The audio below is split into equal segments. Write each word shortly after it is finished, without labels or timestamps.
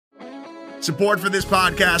Support for this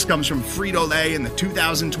podcast comes from Frito-Lay and the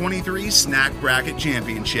 2023 Snack Bracket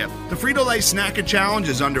Championship. The Frito-Lay Snack Challenge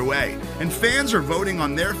is underway, and fans are voting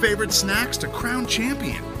on their favorite snacks to crown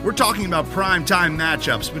champion. We're talking about prime-time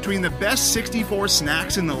matchups between the best 64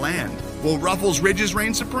 snacks in the land. Will Ruffles Ridges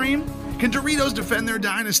reign supreme? Can Doritos defend their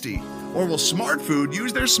dynasty? Or will Smart Food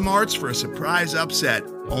use their smarts for a surprise upset?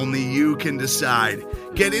 Only you can decide.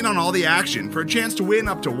 Get in on all the action for a chance to win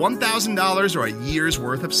up to $1,000 or a year's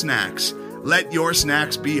worth of snacks. Let your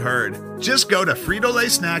snacks be heard. Just go to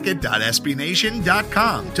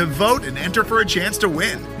fritolaysnacket.sbnation.com to vote and enter for a chance to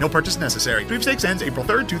win. No purchase necessary. Sweepstakes ends April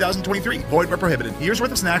 3rd, 2023. Void where prohibited. Year's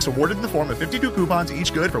worth of snacks awarded in the form of 52 coupons,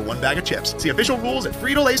 each good for one bag of chips. See official rules at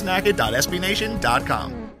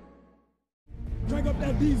fritolaysnacket.sbnation.com. Drag up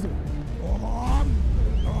that diesel.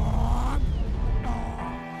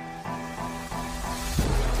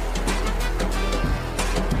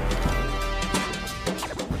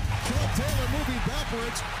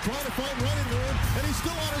 Trying to find running room, and he's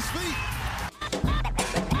still on his feet.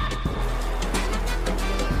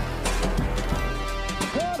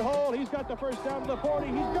 Good hold. He's got the first down to the 40.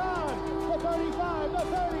 He's gone. The 35, the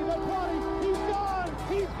 30, the 20. He's gone.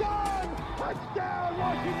 He's gone. Touchdown,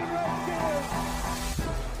 Washington Redskins.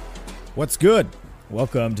 What's good?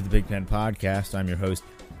 Welcome to the Big Pen Podcast. I'm your host,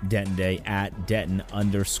 Denton Day, at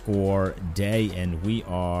Denton_Day, and we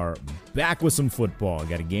are back with some football.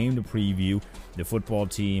 Got a game to preview. The football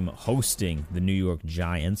team hosting the New York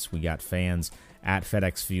Giants. We got fans at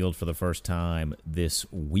FedEx Field for the first time this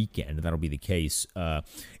weekend. That'll be the case.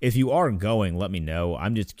 If you are going, let me know.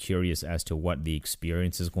 I'm just curious as to what the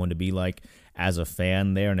experience is going to be like as a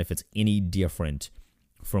fan there, and if it's any different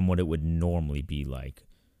from what it would normally be like.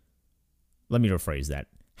 Let me rephrase that.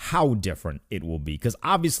 How different it will be, because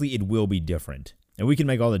obviously it will be different. And we can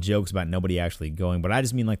make all the jokes about nobody actually going, but I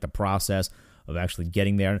just mean like the process of actually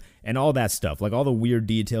getting there and all that stuff, like all the weird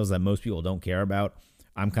details that most people don't care about,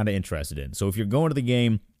 I'm kind of interested in. So if you're going to the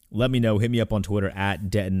game, let me know. Hit me up on Twitter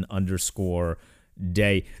at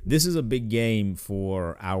Denton_Day. This is a big game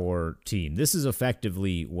for our team. This is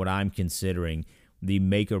effectively what I'm considering the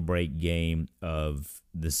make or break game of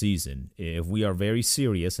the season. If we are very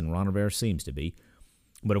serious, and Ron Rivera seems to be,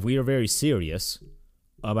 but if we are very serious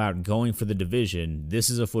about going for the division,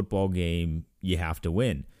 this is a football game you have to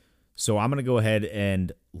win. So I'm going to go ahead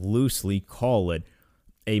and loosely call it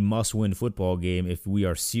a must-win football game if we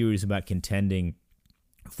are serious about contending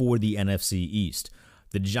for the NFC East.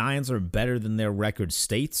 The Giants are better than their record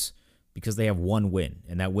states because they have one win,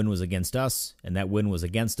 and that win was against us, and that win was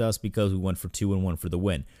against us because we went for 2-1 for the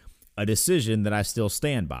win. A decision that I still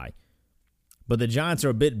stand by. But the Giants are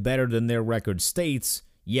a bit better than their record states,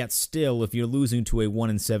 yet still, if you're losing to a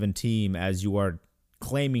 1-7 team as you are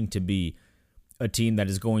claiming to be a team that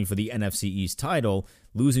is going for the NFC East title,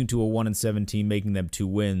 losing to a 1-7 team, making them 2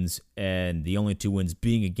 wins, and the only 2 wins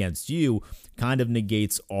being against you, kind of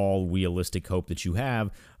negates all realistic hope that you have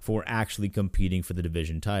for actually competing for the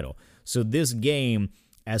division title. So this game,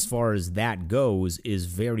 as far as that goes, is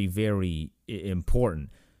very, very important.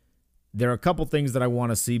 There are a couple things that I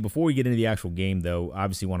want to see. Before we get into the actual game, though,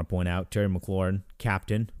 obviously want to point out Terry McLaurin,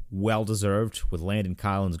 captain, well-deserved, with Landon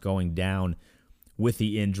Collins going down with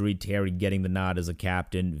the injury. Terry getting the nod as a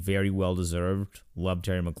captain, very well-deserved. Love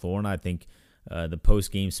Terry McLaurin. I think the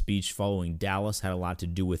post-game speech following Dallas had a lot to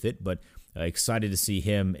do with it, but excited to see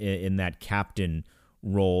him in that captain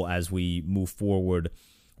role as we move forward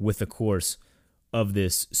with the course of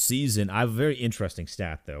this season. I have a very interesting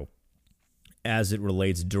stat, though, as it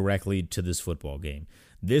relates directly to this football game.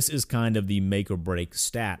 This is kind of the make-or-break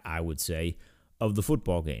stat, I would say, of the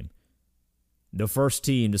football game. The first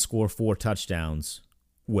team to score 4 touchdowns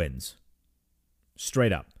wins.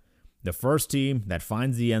 Straight up. The first team that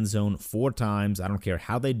finds the end zone 4 times, I don't care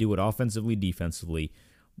how they do it offensively, defensively,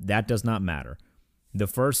 that does not matter. The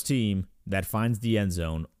first team that finds the end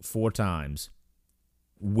zone 4 times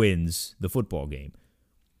wins the football game.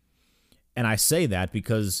 And I say that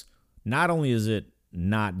because not only is it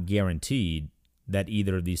not guaranteed that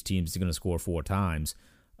either of these teams is going to score 4 times,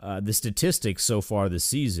 the statistics so far this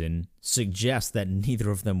season suggest that neither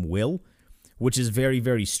of them will, which is very,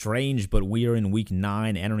 very strange, but we are in week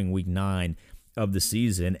 9, entering week 9 of the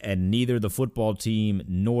season, and neither the football team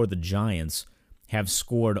nor the Giants have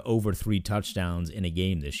scored over 3 touchdowns in a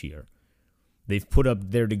game this year. They've put up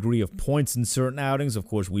their degree of points in certain outings. Of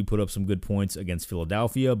course, we put up some good points against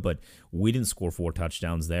Philadelphia, but we didn't score 4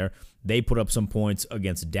 touchdowns there. They put up some points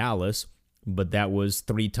against Dallas, but that was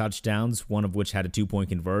 3 touchdowns, one of which had a 2-point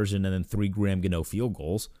conversion and then 3 Graham Gano field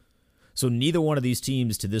goals. So neither one of these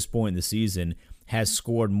teams to this point in the season has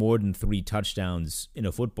scored more than 3 touchdowns in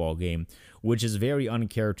a football game, which is very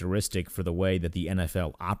uncharacteristic for the way that the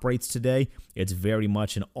NFL operates today. It's very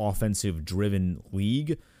much an offensive-driven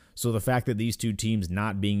league. So the fact that these two teams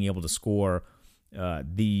not being able to score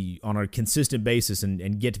on a consistent basis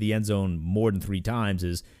and get to the end zone more than 3 times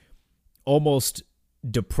is almost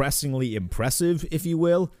depressingly impressive, if you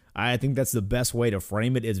will. I think that's the best way to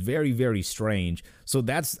frame it. It's very, very strange. So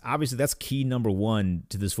that's key number 1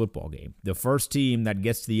 to this football game. The first team that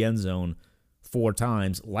gets to the end zone 4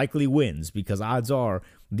 times likely wins, because odds are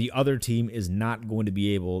the other team is not going to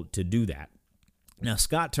be able to do that. Now,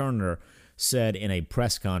 Scott Turner said in a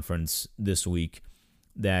press conference this week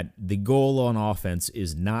that the goal on offense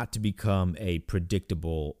is not to become a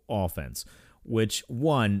predictable offense, which,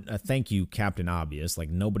 one, thank you, Captain Obvious. Like,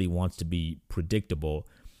 nobody wants to be predictable.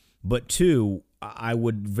 But 2, I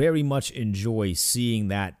would very much enjoy seeing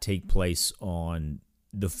that take place on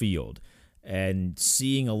the field and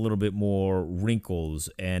seeing a little bit more wrinkles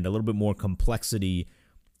and a little bit more complexity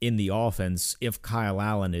in the offense if Kyle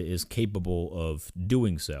Allen is capable of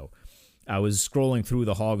doing so. I was scrolling through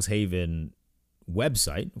the Hogs Haven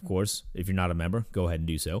website. Of course, if you're not a member, go ahead and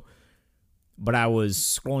do so. But I was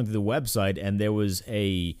scrolling through the website, and there was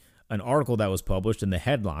an article that was published, and the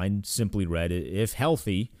headline simply read, "If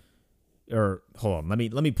healthy," or hold on,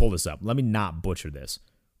 let me pull this up. Let me not butcher this.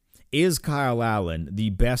 Is Kyle Allen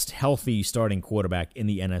the best healthy starting quarterback in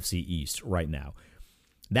the NFC East right now?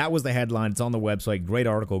 That was the headline. It's on the website. Great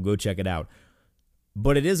article. Go check it out.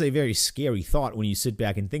 But it is a very scary thought when you sit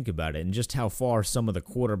back and think about it, and just how far some of the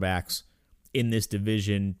quarterbacks in this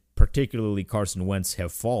division, particularly Carson Wentz,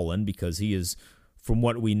 have fallen, because he is, from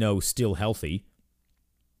what we know, still healthy.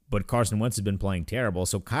 But Carson Wentz has been playing terrible,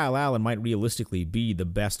 so Kyle Allen might realistically be the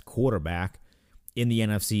best quarterback in the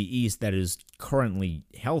NFC East that is currently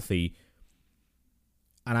healthy.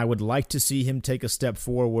 And I would like to see him take a step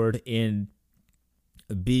forward in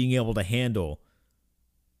being able to handle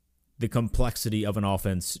the complexity of an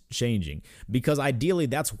offense changing. Because ideally,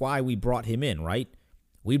 that's why we brought him in, right?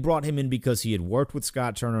 We brought him in because he had worked with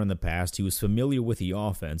Scott Turner in the past. He was familiar with the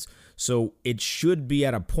offense. So it should be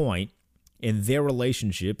at a point in their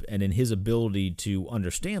relationship and in his ability to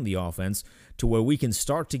understand the offense to where we can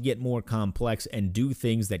start to get more complex and do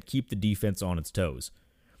things that keep the defense on its toes.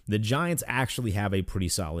 The Giants actually have a pretty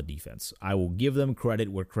solid defense. I will give them credit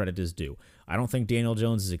where credit is due. I don't think Daniel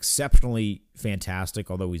Jones is exceptionally fantastic,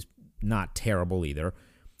 although he's not terrible either.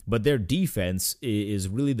 But their defense is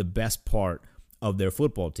really the best part of their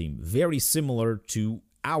football team. Very similar to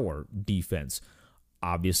our defense.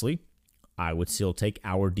 Obviously, I would still take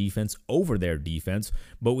our defense over their defense,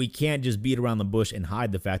 but we can't just beat around the bush and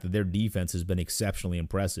hide the fact that their defense has been exceptionally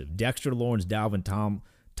impressive. Dexter Lawrence, Dalvin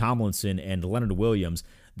Tomlinson, and Leonard Williams,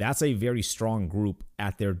 that's a very strong group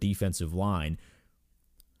at their defensive line.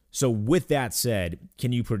 So with that said,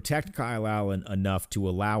 can you protect Kyle Allen enough to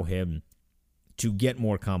allow him to get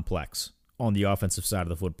more complex on the offensive side of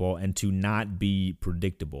the football and to not be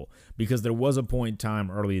predictable? Because there was a point in time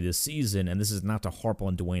early this season, and this is not to harp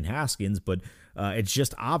on Dwayne Haskins, but it's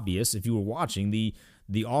just obvious if you were watching,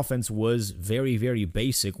 the offense was very, very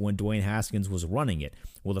basic when Dwayne Haskins was running it.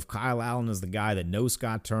 Well, if Kyle Allen is the guy that knows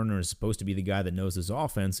Scott Turner, is supposed to be the guy that knows his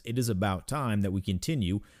offense, it is about time that we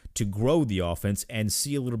continue to grow the offense and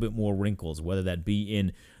see a little bit more wrinkles, whether that be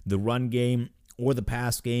in the run game or the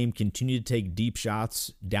pass game. Continue to take deep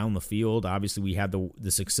shots down the field. Obviously, we had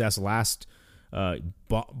the success last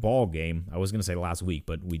ball game. I was going to say last week,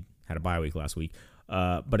 but we had a bye week last week.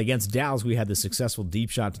 But against Dallas, we had the successful deep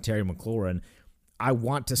shot to Terry McLaurin. I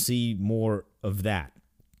want to see more of that.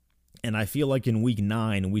 And I feel like in week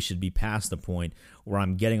 9, we should be past the point where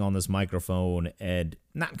I'm getting on this microphone and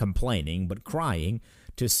not complaining, but crying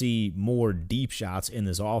to see more deep shots in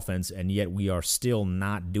this offense, and yet we are still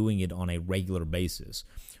not doing it on a regular basis.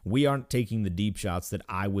 We aren't taking the deep shots that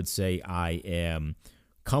I would say I am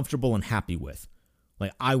comfortable and happy with.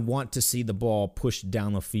 Like, I want to see the ball pushed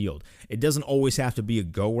down the field. It doesn't always have to be a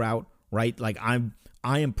go route, right? Like,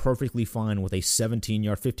 I am perfectly fine with a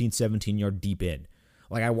 17-yard deep end.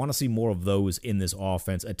 Like, I want to see more of those in this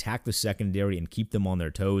offense. Attack the secondary and keep them on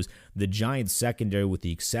their toes. The Giants secondary, with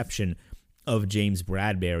the exception of James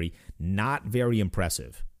Bradbury, not very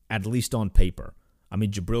impressive, at least on paper. I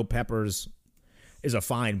mean, Jabril Peppers is a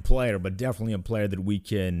fine player, but definitely a player that we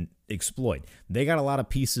can exploit. They got a lot of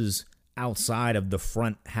pieces outside of the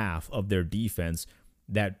front half of their defense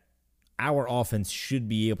that our offense should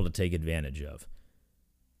be able to take advantage of.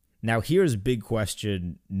 Now, here's big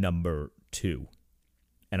question number 2.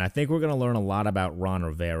 And I think we're going to learn a lot about Ron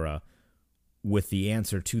Rivera with the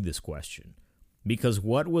answer to this question. Because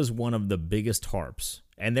what was one of the biggest harps,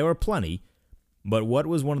 and there were plenty, But what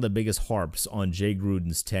was one of the biggest harps on Jay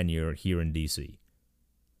Gruden's tenure here in D.C.?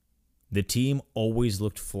 The team always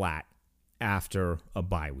looked flat after a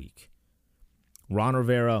bye week. Ron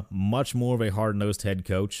Rivera, much more of a hard-nosed head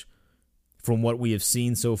coach. From what we have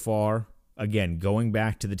seen so far, again, going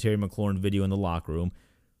back to the Terry McLaurin video in the locker room,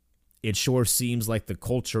 it sure seems like the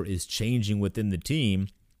culture is changing within the team,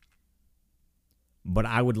 but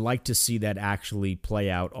I would like to see that actually play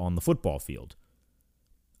out on the football field.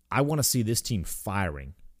 I want to see this team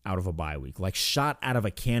firing out of a bye week, like shot out of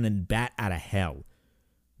a cannon, bat out of hell.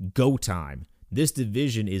 Go time. This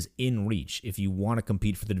division is in reach. If you want to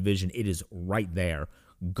compete for the division, it is right there.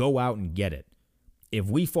 Go out and get it. If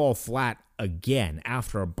we fall flat again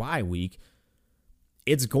after a bye week,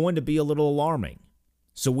 it's going to be a little alarming.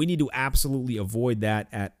 So we need to absolutely avoid that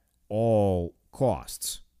at all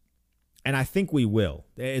costs. And I think we will.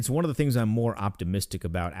 It's one of the things I'm more optimistic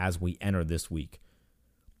about as we enter this week.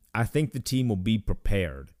 I think the team will be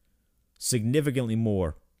prepared significantly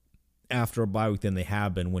more after a bye week than they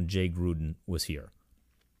have been when Jay Gruden was here.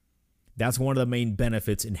 That's one of the main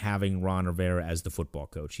benefits in having Ron Rivera as the football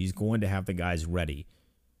coach. He's going to have the guys ready.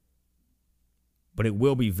 But it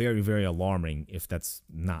will be very, very alarming if that's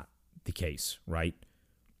not the case, right?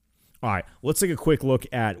 All right, let's take a quick look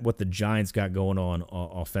at what the Giants got going on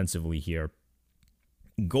offensively here.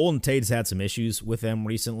 Golden Tate's had some issues with them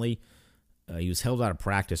recently. He was held out of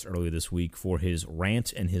practice earlier this week for his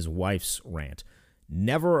rant and his wife's rant.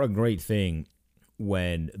 Never a great thing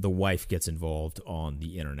when the wife gets involved on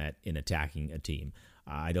the internet in attacking a team.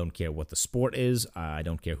 I don't care what the sport is. I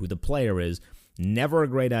don't care who the player is. Never a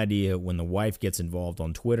great idea when the wife gets involved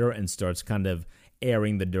on Twitter and starts kind of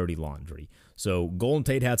airing the dirty laundry. So Golden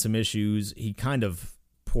Tate had some issues. He kind of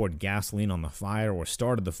poured gasoline on the fire or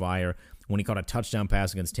started the fire when he caught a touchdown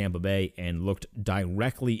pass against Tampa Bay and looked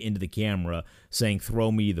directly into the camera saying,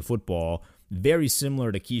 "Throw me the football." Very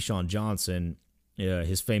similar to Keyshawn Johnson,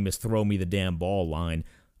 his famous "throw me the damn ball" line.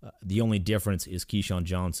 The only difference is Keyshawn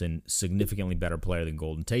Johnson, significantly better player than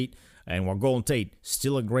Golden Tate. And while Golden Tate,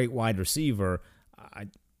 still a great wide receiver,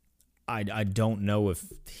 I don't know if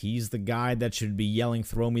he's the guy that should be yelling,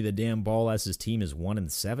 "Throw me the damn ball," as his team is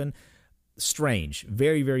 1-7. Strange.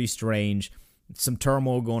 Very, very strange. Some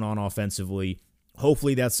turmoil going on offensively.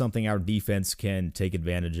 Hopefully that's something our defense can take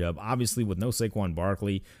advantage of. Obviously, with no Saquon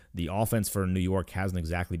Barkley, the offense for New York hasn't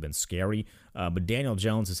exactly been scary. But Daniel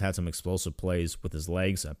Jones has had some explosive plays with his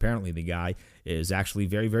legs. Apparently, the guy is actually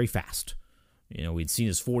very, very fast. You know, we'd seen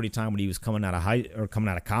his 40 time when he was coming out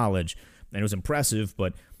of college, and it was impressive.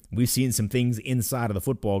 But we've seen some things inside of the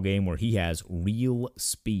football game where he has real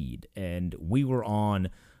speed, and we were on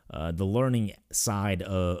the learning side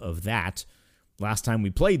of that last time we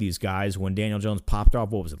played these guys when Daniel Jones popped off,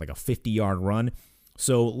 what was it, like a 50-yard run?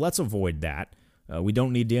 So let's avoid that. We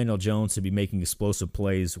don't need Daniel Jones to be making explosive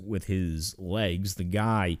plays with his legs. The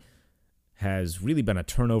guy has really been a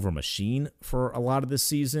turnover machine for a lot of this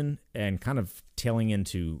season and kind of tailing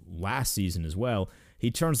into last season as well. He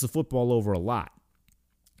turns the football over a lot.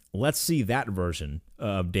 Let's see that version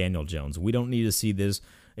of Daniel Jones. We don't need to see this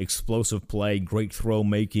explosive play, great throw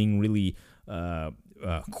making, really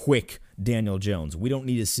quick Daniel Jones. We don't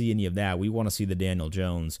need to see any of that. We want to see the Daniel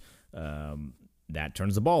Jones that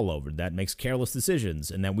turns the ball over, that makes careless decisions,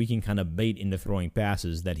 and that we can kind of bait into throwing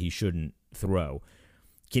passes that he shouldn't throw.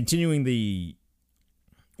 Continuing the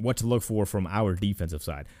what to look for from our defensive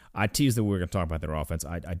side. I teased that we were going to talk about their offense.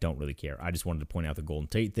 I don't really care. I just wanted to point out the Golden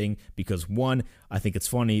Tate thing because, one, I think it's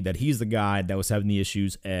funny that he's the guy that was having the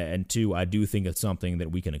issues, and two, I do think it's something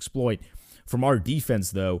that we can exploit. From our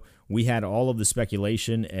defense, though, we had all of the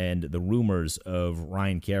speculation and the rumors of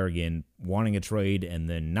Ryan Kerrigan wanting a trade and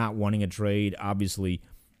then not wanting a trade. Obviously,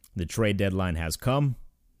 the trade deadline has come.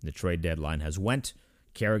 The trade deadline has went.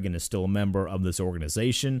 Kerrigan is still a member of this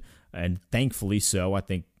organization, and thankfully so. I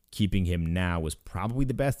think keeping him now was probably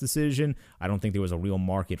the best decision. I don't think there was a real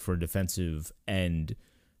market for a defensive end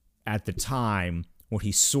at the time when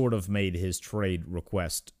he sort of made his trade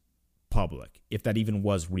request public, if that even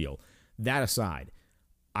was real. That aside,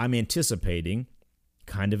 I'm anticipating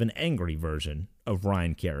kind of an angry version of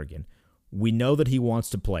Ryan Kerrigan. We know that he wants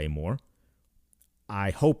to play more. I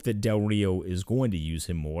hope that Del Rio is going to use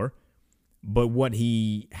him more. But what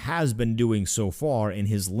he has been doing so far in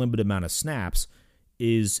his limited amount of snaps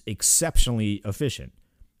is exceptionally efficient.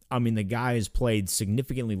 I mean, the guy has played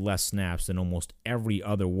significantly less snaps than almost every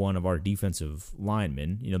other one of our defensive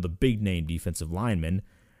linemen, the big-name defensive linemen,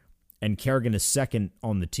 and Kerrigan is second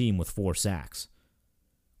on the team with 4 sacks.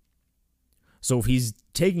 So if he's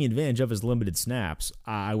taking advantage of his limited snaps,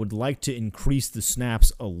 I would like to increase the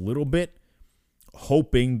snaps a little bit,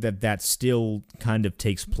 hoping that still kind of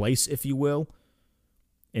takes place, if you will.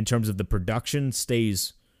 in terms of the production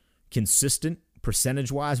stays consistent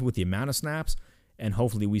percentage-wise with the amount of snaps, and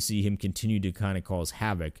hopefully we see him continue to kind of cause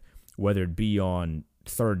havoc, whether it be on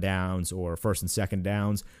third downs or first and second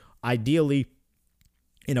downs. Ideally,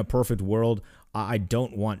 in a perfect world, I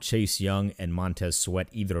don't want Chase Young and Montez Sweat,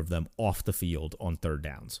 either of them, off the field on third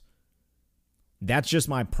downs. That's just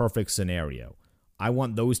my perfect scenario. I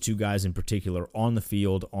want those two guys in particular on the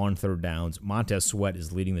field on third downs. Montez Sweat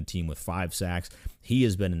is leading the team with 5 sacks. He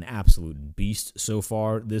has been an absolute beast so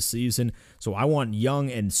far this season. So I want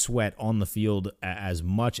Young and Sweat on the field as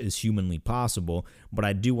much as humanly possible, but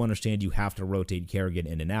I do understand you have to rotate Kerrigan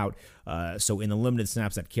in and out. So in the limited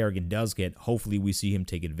snaps that Kerrigan does get, hopefully we see him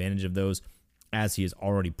take advantage of those, as he has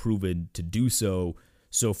already proven to do so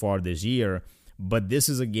far this year. But this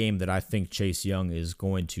is a game that I think Chase Young is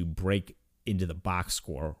going to break into the box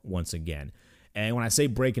score once again. And when I say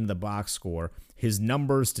break into the box score, his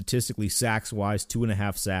numbers statistically sacks-wise,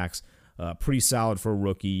 2.5 sacks, pretty solid for a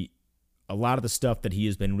rookie. A lot of the stuff that he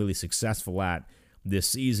has been really successful at this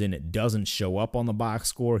season, it doesn't show up on the box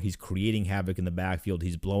score. He's creating havoc in the backfield.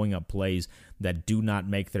 He's blowing up plays that do not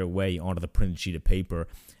make their way onto the printed sheet of paper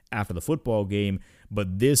after the football game.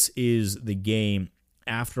 But this is the game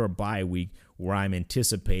after a bye week where I'm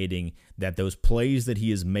anticipating that those plays that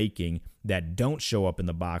he is making that don't show up in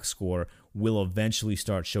the box score will eventually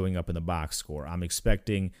start showing up in the box score. I'm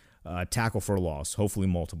expecting a tackle for a loss, hopefully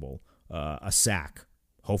multiple, a sack,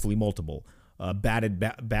 hopefully multiple,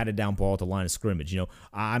 batted down ball at the line of scrimmage.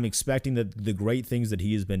 I'm expecting that the great things that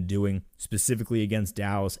he has been doing specifically against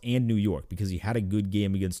Dallas and New York, because he had a good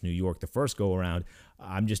game against New York the first go around.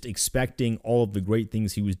 I'm just expecting all of the great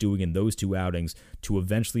things he was doing in those 2 outings to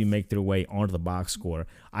eventually make their way onto the box score.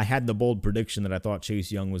 I had the bold prediction that I thought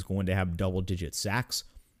Chase Young was going to have double-digit sacks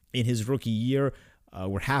in his rookie year.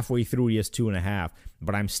 We're halfway through, he has 2.5,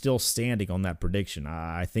 but I'm still standing on that prediction.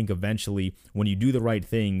 I think eventually, when you do the right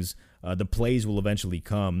things, the plays will eventually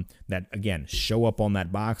come that, again, show up on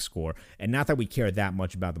that box score. And not that we care that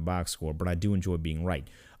much about the box score, but I do enjoy being right.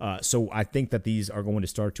 So I think that these are going to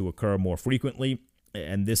start to occur more frequently,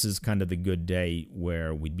 and this is kind of the good day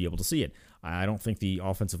where we'd be able to see it. I don't think the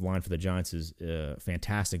offensive line for the Giants is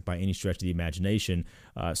fantastic by any stretch of the imagination.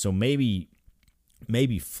 So maybe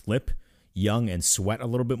flip Young and Sweat a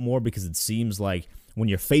little bit more, because it seems like when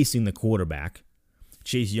you're facing the quarterback,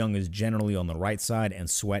 Chase Young is generally on the right side and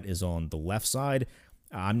Sweat is on the left side.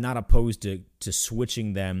 I'm not opposed to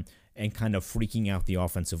switching them and kind of freaking out the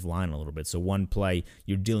offensive line a little bit. So one play,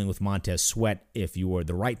 you're dealing with Montez Sweat if you were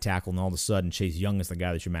the right tackle, and all of a sudden Chase Young is the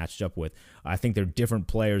guy that you're matched up with. I think they're different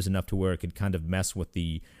players enough to where it could kind of mess with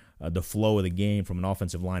the flow of the game from an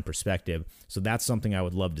offensive line perspective. So that's something I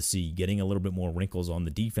would love to see, getting a little bit more wrinkles on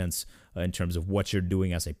the defense in terms of what you're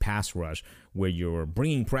doing as a pass rush, where you're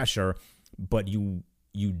bringing pressure, but you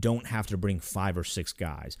don't have to bring 5 or 6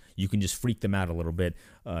 guys. You can just freak them out a little bit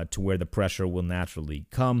to where the pressure will naturally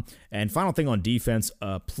come. And final thing on defense,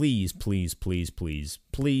 please,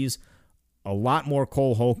 a lot more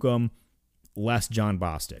Cole Holcomb, less John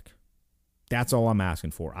Bostic. That's all I'm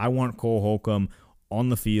asking for. I want Cole Holcomb on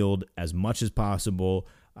the field as much as possible.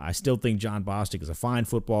 I still think John Bostic is a fine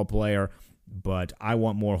football player, but I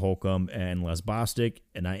want more Holcomb and less Bostic,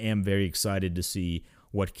 and I am very excited to see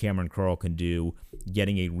what Cameron Curl can do,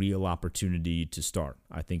 getting a real opportunity to start.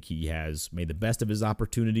 I think he has made the best of his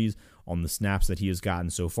opportunities on the snaps that he has gotten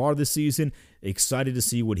so far this season. Excited to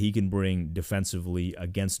see what he can bring defensively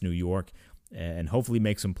against New York, and hopefully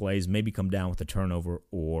make some plays, maybe come down with a turnover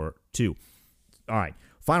or 2. All right,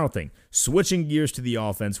 final thing, switching gears to the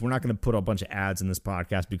offense. We're not going to put a bunch of ads in this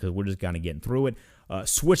podcast because we're just kind of getting through it.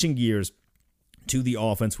 Switching gears to the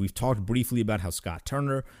offense, we've talked briefly about how Scott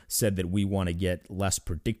Turner said that we want to get less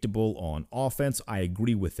predictable on offense. I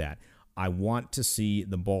agree with that. I want to see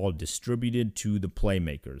the ball distributed to the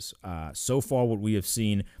playmakers. So far, what we have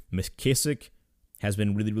seen, McKissick has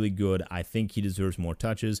been really, really good. I think he deserves more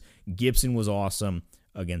touches. Gibson was awesome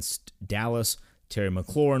against Dallas. Terry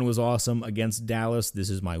McLaurin was awesome against Dallas. This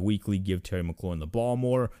is my weekly give Terry McLaurin the ball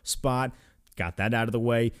more spot. Got that out of the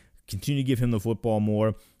way. Continue to give him the football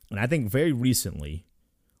more. And I think very recently,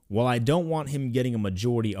 while I don't want him getting a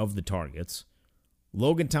majority of the targets,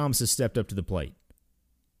 Logan Thomas has stepped up to the plate.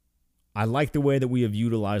 I like the way that we have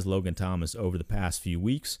utilized Logan Thomas over the past few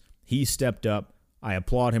weeks. He stepped up. I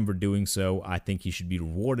applaud him for doing so. I think he should be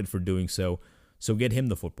rewarded for doing so. So get him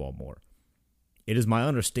the football more. It is my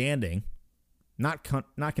understanding, not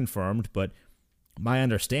confirmed, but my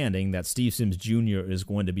understanding that Steve Sims Jr. is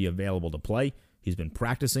going to be available to play. He's been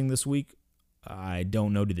practicing this week. I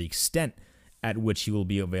don't know to the extent at which he will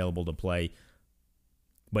be available to play,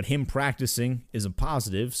 but him practicing is a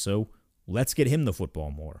positive, so let's get him the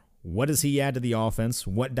football more. What does he add to the offense?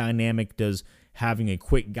 What dynamic does having a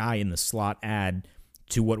quick guy in the slot add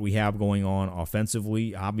to what we have going on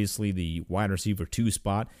offensively? Obviously, the wide receiver 2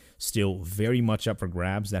 spot still very much up for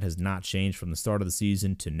grabs. That has not changed from the start of the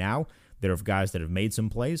season to now. There are guys that have made some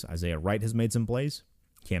plays. Isaiah Wright has made some plays.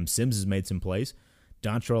 Cam Sims has made some plays.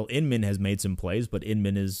 Dontrell Inman has made some plays, but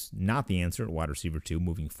Inman is not the answer at wide receiver 2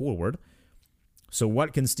 moving forward. So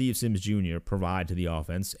what can Steve Sims Jr. provide to the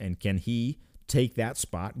offense, and can he take that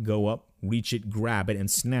spot, go up, reach it, grab it,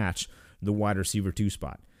 and snatch the wide receiver 2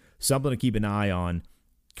 spot? Something to keep an eye on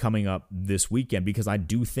coming up this weekend, because I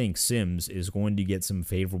do think Sims is going to get some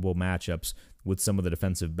favorable matchups with some of the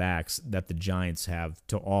defensive backs that the Giants have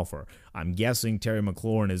to offer. I'm guessing Terry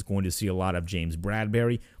McLaurin is going to see a lot of James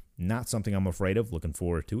Bradberry. Not something I'm afraid of. Looking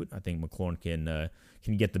forward to it. I think McLaurin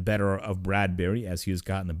can get the better of Bradberry, as he has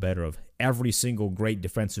gotten the better of every single great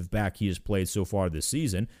defensive back he has played so far this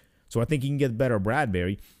season. So I think he can get the better of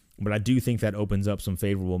Bradberry, but I do think that opens up some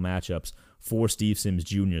favorable matchups for Steve Sims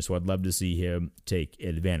Jr., so I'd love to see him take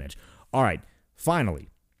advantage. All right, finally,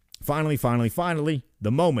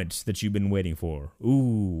 the moment that you've been waiting for.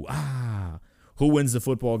 Who wins the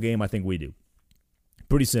football game? I think we do.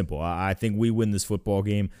 Pretty simple. I think we win this football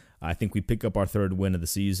game. I think we pick up our 3rd win of the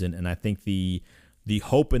season, and I think the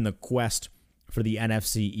hope and the quest for the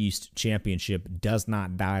NFC East Championship does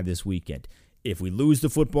not die this weekend. If we lose the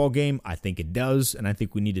football game, I think it does, and I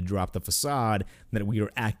think we need to drop the facade that we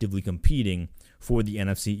are actively competing for the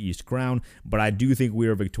NFC East crown. But I do think we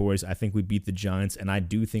are victorious. I think we beat the Giants, and I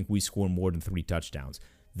do think we score more than 3 touchdowns.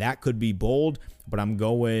 That could be bold, but I'm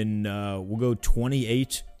going, we'll go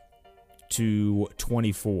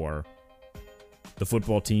 28-24. The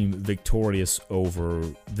football team victorious over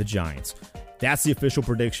the Giants. That's the official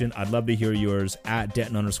prediction. I'd love to hear yours at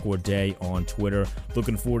Denton_day on Twitter.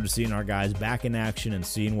 Looking forward to seeing our guys back in action and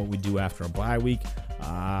seeing what we do after a bye week.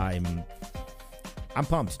 I'm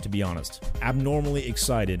pumped, to be honest. Abnormally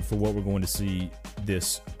excited for what we're going to see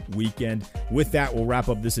this weekend. With that, we'll wrap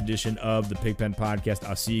up this edition of the Pigpen Podcast.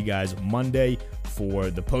 I'll see you guys Monday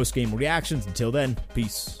for the post-game reactions. Until then,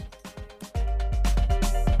 peace.